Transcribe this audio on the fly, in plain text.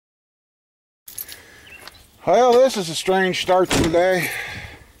Well, this is a strange start to the day.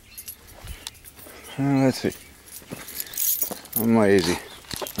 Let's see. I'm lazy.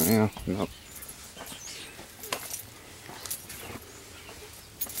 Yeah, nope.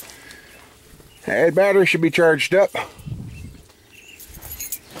 Hey, battery should be charged up.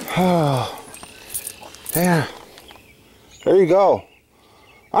 Oh, yeah. There you go.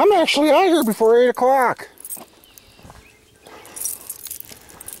 I'm actually out here before 8 o'clock.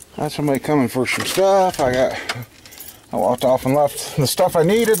 Got somebody coming for some stuff. I walked off and left the stuff I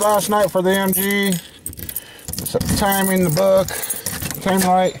needed last night for the MG. Set the timing, the book, time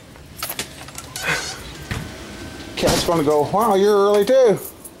light. Cat's gonna go, wow, you're early too.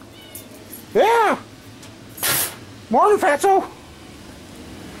 Yeah. Morning, Fatso.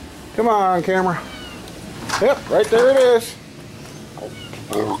 Come on, camera. Yep, right there it is.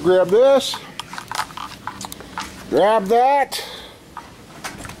 I'll grab this. Grab that.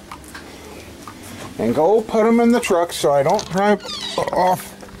 And go put them in the truck so I don't drive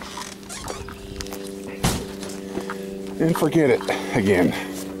off and forget it again.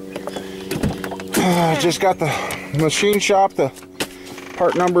 Just got the machine shop, the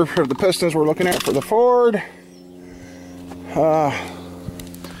part number for the pistons we're looking at for the Ford.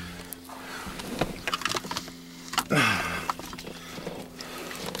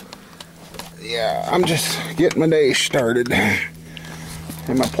 Yeah, I'm just getting my day started.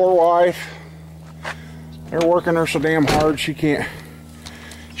 And my poor wife, they're working her so damn hard she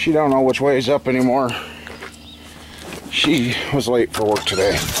don't know which way is up anymore. She was late for work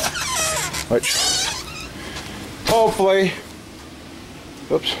today, which hopefully,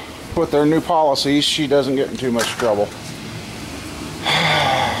 oops, with their new policies, she doesn't get in too much trouble.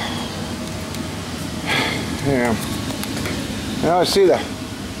 Yeah. Now I see the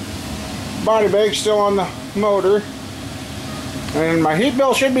body bag still on the motor, and my heat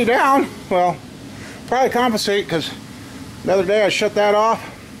bill should be down. Well, probably compensate because the other day I shut that off.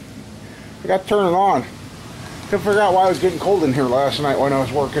 I got to turn it on. Couldn't figure out why it was getting cold in here last night when I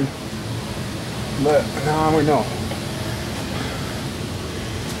was working, but now we know.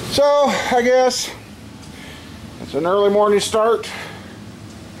 So I guess it's an early morning start,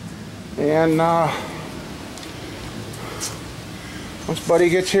 and once Buddy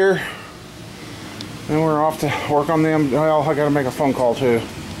gets here, then we're off to work on them. Well, I gotta make a phone call too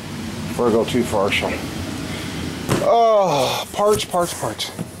before I go too far. So, oh, parts.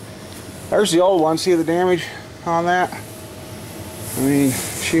 There's the old one. See the damage on that? I mean,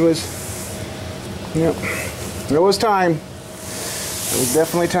 she was, yep, it was time. It was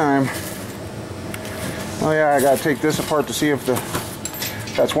definitely time. Oh yeah, I gotta take this apart to see if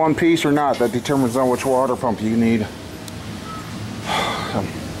that's one piece or not. That determines on which water pump you need.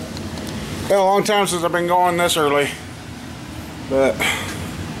 Been a long time since I've been going this early, but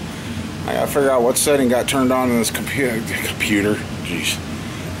I gotta figure out what setting got turned on in this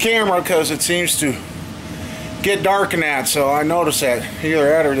camera, because it seems to get dark in that. So I noticed that either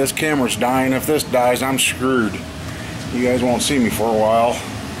that or this camera's dying. If this dies, I'm screwed. You guys won't see me for a while.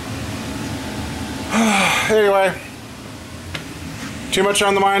 Anyway, too much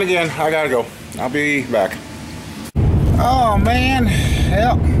on the mind again. I gotta go. I'll be back. Oh man,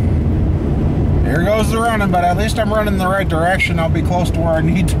 yep. Here goes the running, but at least I'm running in the right direction. I'll be close to where I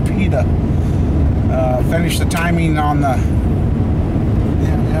need to be to finish the timing on the.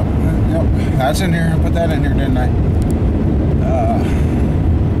 Yep. That's in here. I put that in here, didn't I?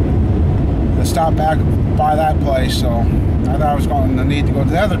 To stop back by that place. So I thought I was going to need to go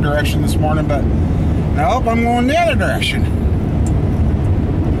the other direction this morning, but nope, I'm going the other direction.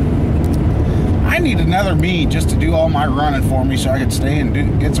 I need another me just to do all my running for me, so I can stay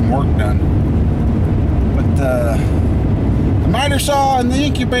and get some work done. But the miter saw and the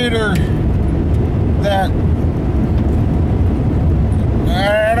incubator, that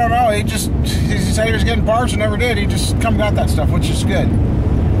I don't know. He said he was getting parts and never did. He just come got that stuff, which is good.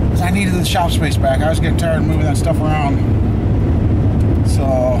 Because I needed the shop space back. I was getting tired of moving that stuff around. So,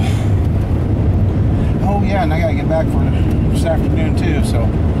 oh yeah, and I gotta get back for this afternoon too. So,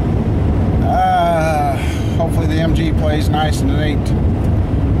 hopefully the MG plays nice and it ain't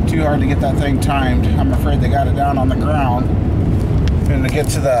too hard to get that thing timed. I'm afraid they got it down on the ground. And to get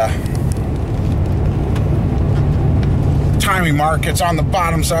to the timing mark, it's on the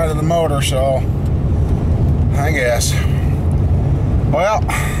bottom side of the motor, so I guess. Well,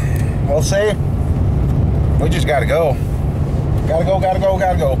 we'll see. We just gotta go. Gotta go.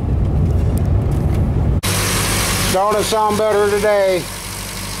 Don't it sound better today?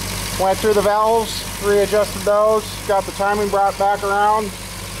 Went through the valves, readjusted those, got the timing brought back around,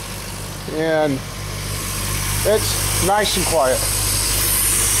 and it's nice and quiet.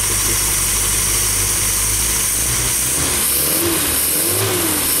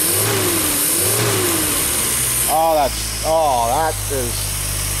 Oh, that is,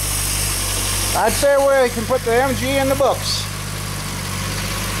 I'd say we can put the MG in the books.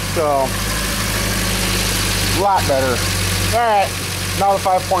 So, a lot better. Alright, now the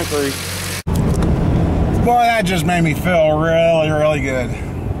 5.3. Boy, that just made me feel really, really good.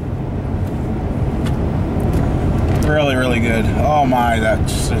 Really, really good. Oh my,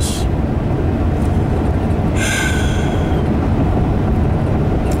 that's just...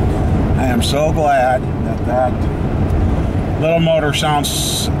 I am so glad that that little motor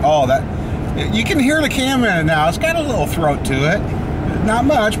sounds... Oh, that... You can hear the cam in it now. It's got a little throat to it. Not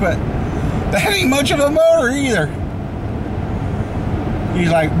much, but that ain't much of a motor either. He's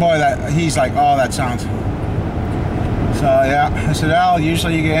like, boy, he's like, oh, that sounds... So yeah, I said, well,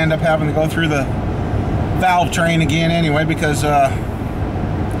 usually you end up having to go through the valve train again anyway, because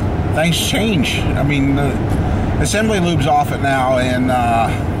things change. I mean, the assembly lube's off it now, and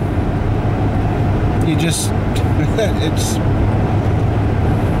you just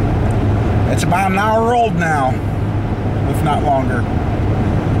it's about an hour old now, if not longer.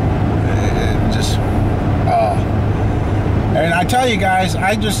 It just and I tell you guys,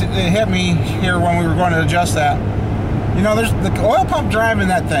 it hit me here when we were going to adjust that. You know, there's the oil pump drive in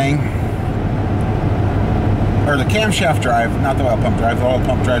that thing, or the camshaft drive, not the oil pump drive. The oil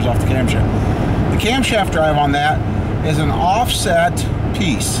pump drives off the camshaft. The camshaft drive on that is an offset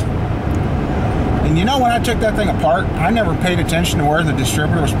piece. And you know, when I took that thing apart, I never paid attention to where the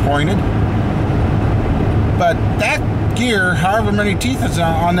distributor was pointed. But that gear, however many teeth is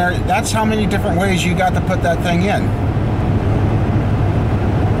on there, that's how many different ways you got to put that thing in.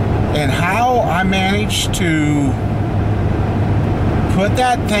 And how I managed to put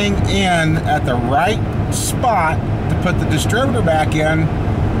that thing in at the right spot to put the distributor back in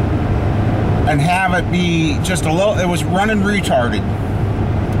and have it be just a little, it was running retarded.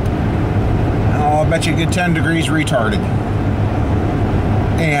 Oh, I bet you a good 10 degrees retarded.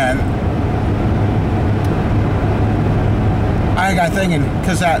 And I got thinking,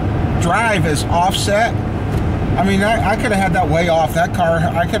 because that drive is offset, I mean, I could have had that way off. That car,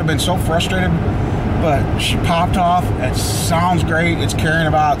 I could have been so frustrated, but she popped off. It sounds great. It's carrying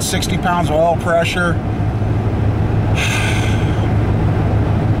about 60 pounds of oil pressure.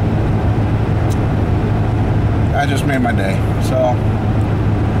 That just made my day. So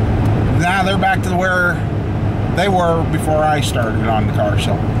now they're back to where they were before I started on the car.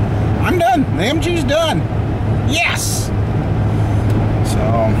 So I'm done. The MG's done. Yes.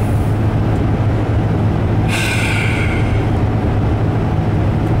 So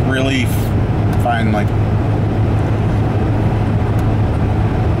relief, finally.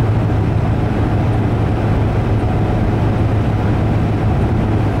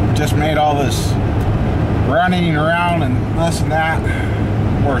 Just made all this running around and this and that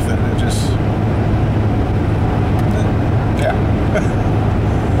worth it. It just, yeah.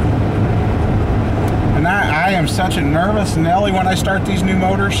 And I am such a nervous Nelly when I start these new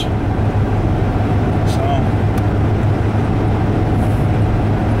motors. So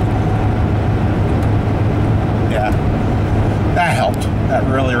yeah, that helped. That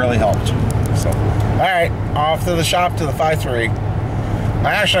really, really helped. So alright, off to the shop to the 5.3.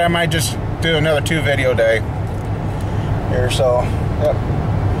 Actually, I might just do another 2 video day here. So yep,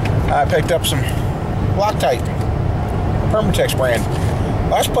 I picked up some Loctite, Permatex brand.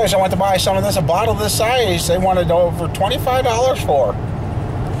 Last place I went to buy some of this, a bottle this size, they wanted over $25 for.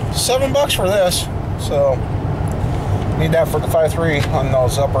 $7 for this. So need that for the 5.3 on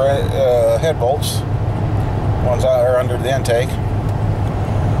those upper head bolts, ones that are under the intake.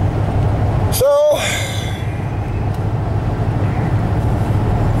 So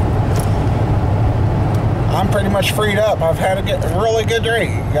I'm pretty much freed up. I've had a really good day.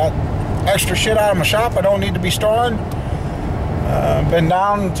 Got extra shit out of my shop I don't need to be storing. Been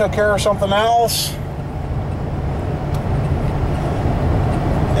down and took care of something else.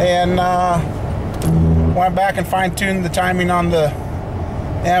 And went back and fine-tuned the timing on the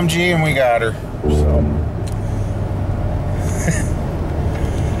MG, and we got her. So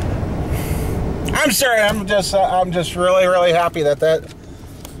I'm sorry, I'm just really, really happy that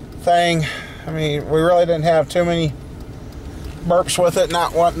thing, I mean, we really didn't have too many burps with it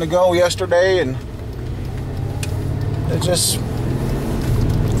not wanting to go yesterday, and it just,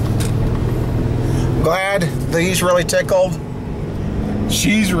 glad that he's really tickled.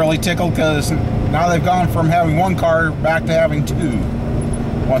 She's really tickled because now they've gone from having 1 car back to having 2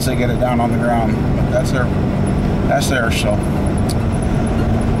 once they get it down on the ground. But that's theirs. So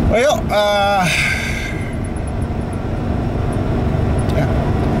well, yeah,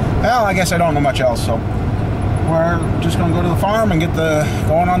 well, I guess I don't know much else, so we're just gonna go to the farm and get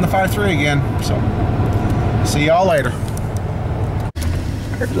going on the 5.3 again. So see y'all later.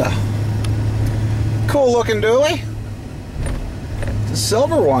 There's a cool looking dually. It's a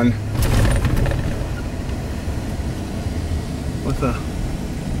silver one with a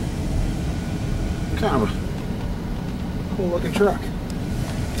kind of a cool looking truck.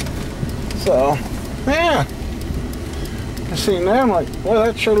 So, yeah, I seen that. I'm like, well,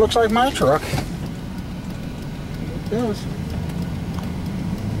 that sure looks like my truck. It does.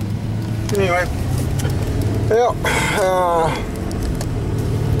 Anyway, well,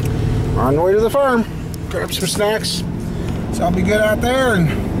 we're on the way to the farm. Grab some snacks, so I'll be good out there and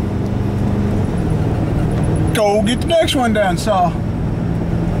go get the next one done. So,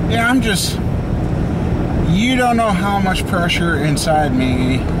 yeah, I'm just, you don't know how much pressure inside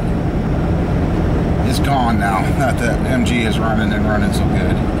me is gone now that the MG is running and running so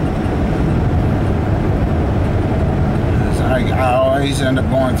good. I always end up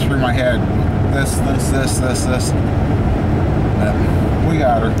going through my head this. But we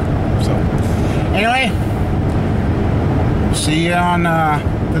got her. So anyway, see you on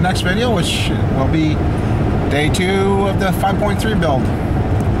the next video, which will be day 2 of the 5.3 build.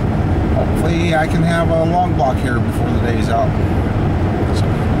 Hopefully I can have a long block here before the day's out. So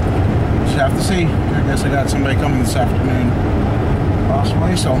just have to see. I guess I got somebody coming this afternoon,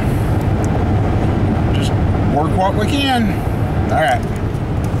 possibly. So just work what we can. All right.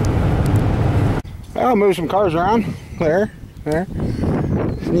 I'll move some cars around. There.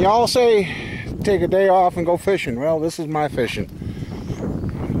 And y'all say take a day off and go fishing. Well, this is my fishing.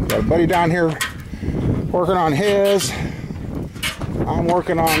 Got a buddy down here working on his. I'm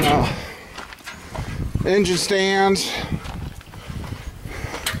working on engine stands.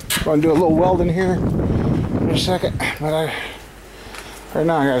 Going to do a little welding here in a second, but right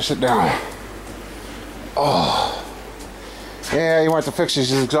now I gotta sit down. Oh. Yeah, he went to fix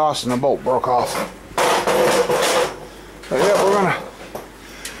his exhaust and the bolt broke off. But yeah, we're gonna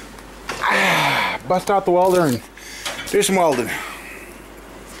bust out the welder and do some welding.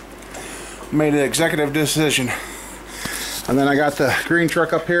 Made an executive decision. And then I got the green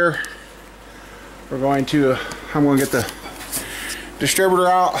truck up here. I'm going to get the distributor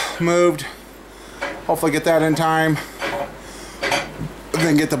out, moved. Hopefully get that in time. And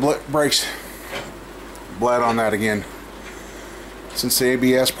then get the brakes bled on that again, since the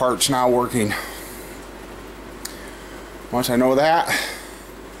ABS part's now working. Once I know that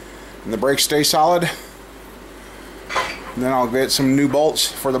and the brakes stay solid, then I'll get some new bolts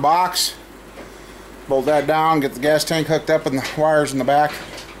for the box, bolt that down, get the gas tank hooked up and the wires in the back.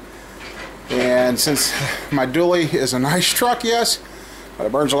 And since my dually is a nice truck, yes, but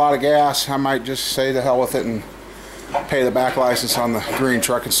it burns a lot of gas, I might just say the hell with it and pay the back license on the green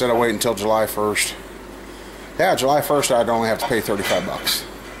truck instead of waiting until July 1st. Yeah, July 1st I'd only have to pay 35 bucks.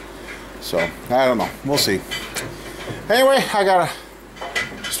 So, I don't know. We'll see. Anyway, I gotta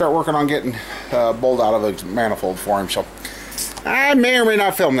start working on getting a bolt out of the manifold for him. So, I may or may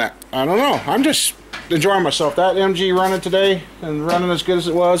not film that. I don't know. I'm just enjoying myself. That MG running today and running as good as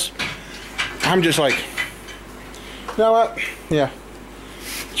it was, I'm just like, you know what? Yeah,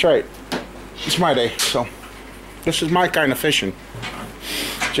 that's right. It's my day. So, this is my kind of fishing.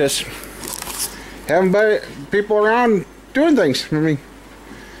 Just having people around doing things. I mean,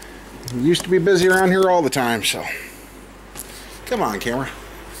 used to be busy around here all the time, so come on, camera.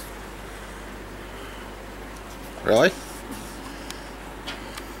 Really?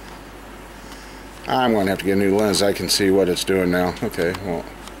 I'm going to have to get a new lens. I can see what it's doing now. Okay, well,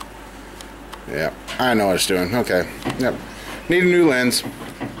 yeah, I know what it's doing. Okay, yep, need a new lens.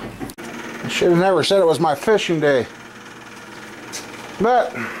 I should have never said it was my fishing day,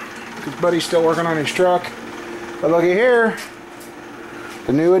 but his buddy's still working on his truck. But looky here,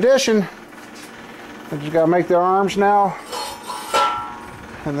 the new addition. I just got to make the arms now,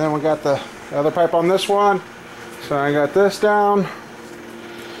 and then we got the other pipe on this one. So I got this down.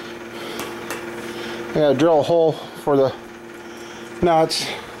 I got to drill a hole for the nuts.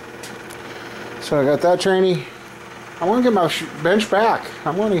 So I got that trainee. I want to get my bench back. I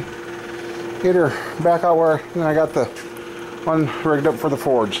want to get her back out where, then I got the one rigged up for the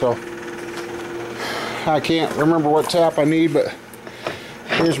forge. So I can't remember what tap I need, but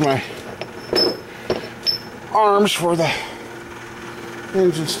here's my arms for the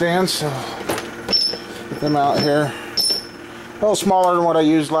engine stands. So get them out here. A little smaller than what I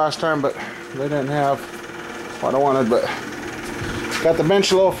used last time, but they didn't have what I wanted. But got the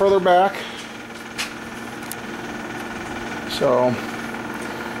bench a little further back. So,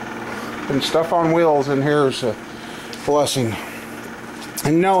 and stuff on wheels in here is a blessing.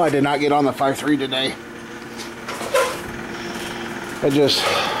 And no, I did not get on the 5.3 today. I just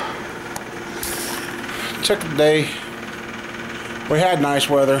took the day we had nice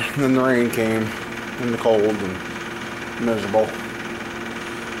weather, and then the rain came, and the cold, and miserable.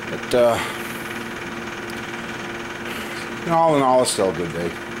 But all in all, it's still a good day.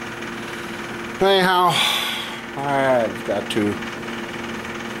 Anyhow, I've got to.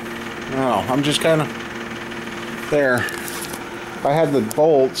 Oh, I'm just kind of there. If I had the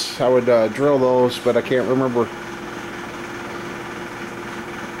bolts, I would drill those, but I can't remember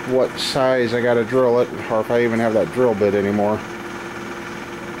what size I got to drill it, or if I even have that drill bit anymore,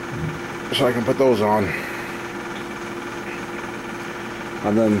 so I can put those on.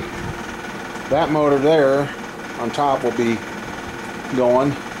 And then that motor there on top will be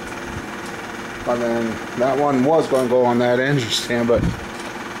going, and then that one was going to go on that engine stand, but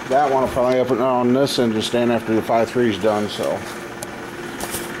that one will probably up and on this engine stand after the 5.3 is done. So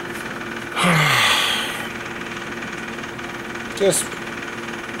just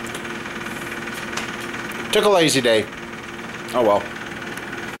took a lazy day. Oh well.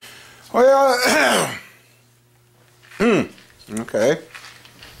 Well, okay.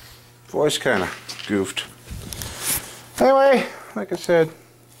 Voice kind of goofed. Anyway, like I said,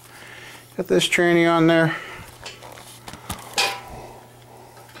 got this tranny on there.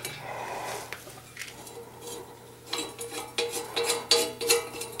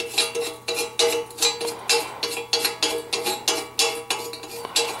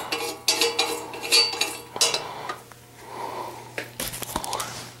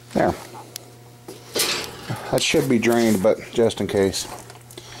 There. That should be drained, but just in case.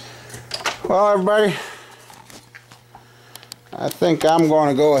 Well, everybody, I think I'm going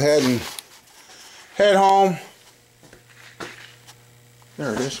to go ahead and head home.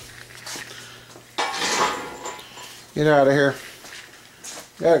 There it is. Get out of here.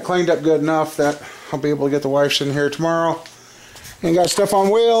 Got it cleaned up good enough that I'll be able to get the wife's in here tomorrow. And got stuff on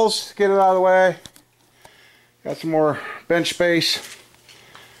wheels, get it out of the way. Got some more bench space.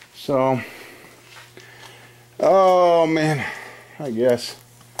 So, oh man, I guess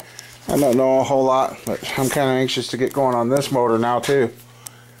I don't know a whole lot, but I'm kind of anxious to get going on this motor now too.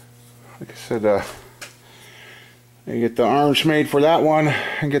 Like I said, I get the arms made for that one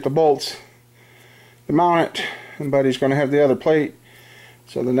and get the bolts to mount it, and Buddy's going to have the other plate,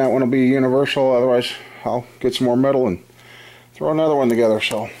 so then that one will be universal. Otherwise I'll get some more metal and throw another one together.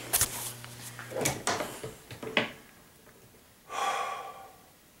 So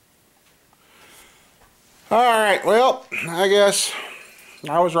alright, well, I guess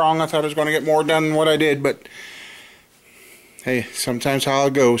I was wrong. I thought I was going to get more done than what I did, but hey, sometimes how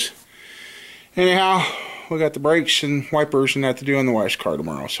it goes. Anyhow, we got the brakes and wipers and that to do on the wife's car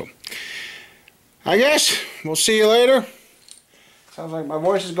tomorrow, so I guess we'll see you later. Sounds like my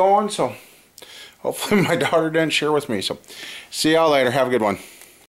voice is going, so hopefully my daughter didn't share with me. So see y'all later. Have a good one.